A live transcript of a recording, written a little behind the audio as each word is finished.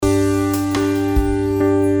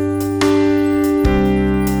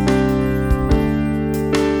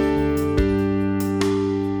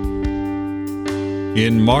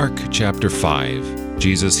In Mark chapter 5,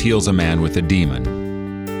 Jesus heals a man with a demon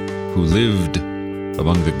who lived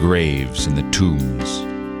among the graves and the tombs,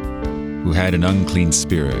 who had an unclean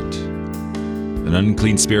spirit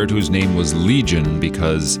whose name was Legion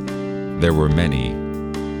because there were many.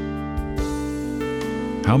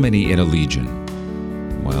 How many in a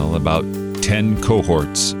legion? Well, about 10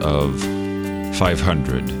 cohorts of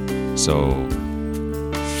 500, so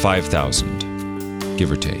 5,000,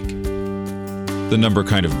 give or take. The number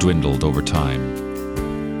kind of dwindled over time.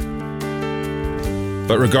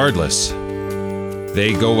 But regardless,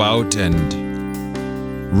 they go out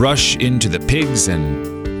and rush into the pigs,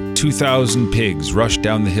 and 2,000 pigs rush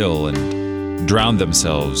down the hill and drown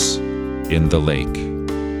themselves in the lake.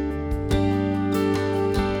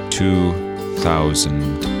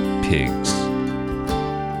 2,000 pigs.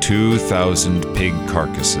 2,000 pig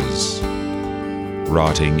carcasses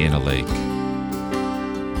rotting in a lake.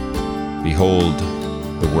 Behold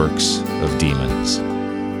the works of demons.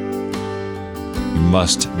 You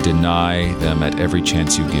must deny them at every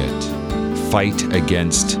chance you get. Fight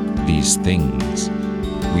against these things.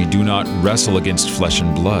 We do not wrestle against flesh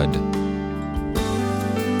and blood,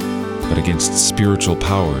 but against spiritual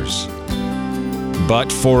powers.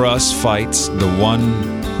 But for us fights the one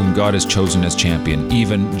whom God has chosen as champion,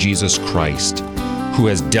 even Jesus Christ, who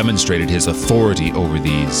has demonstrated his authority over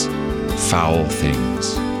these foul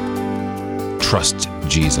things. Trust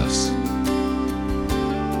Jesus.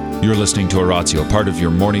 You're listening to Oratio, part of your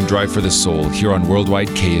morning drive for the soul, here on Worldwide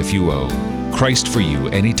KFUO. Christ for you,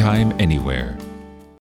 anytime, anywhere.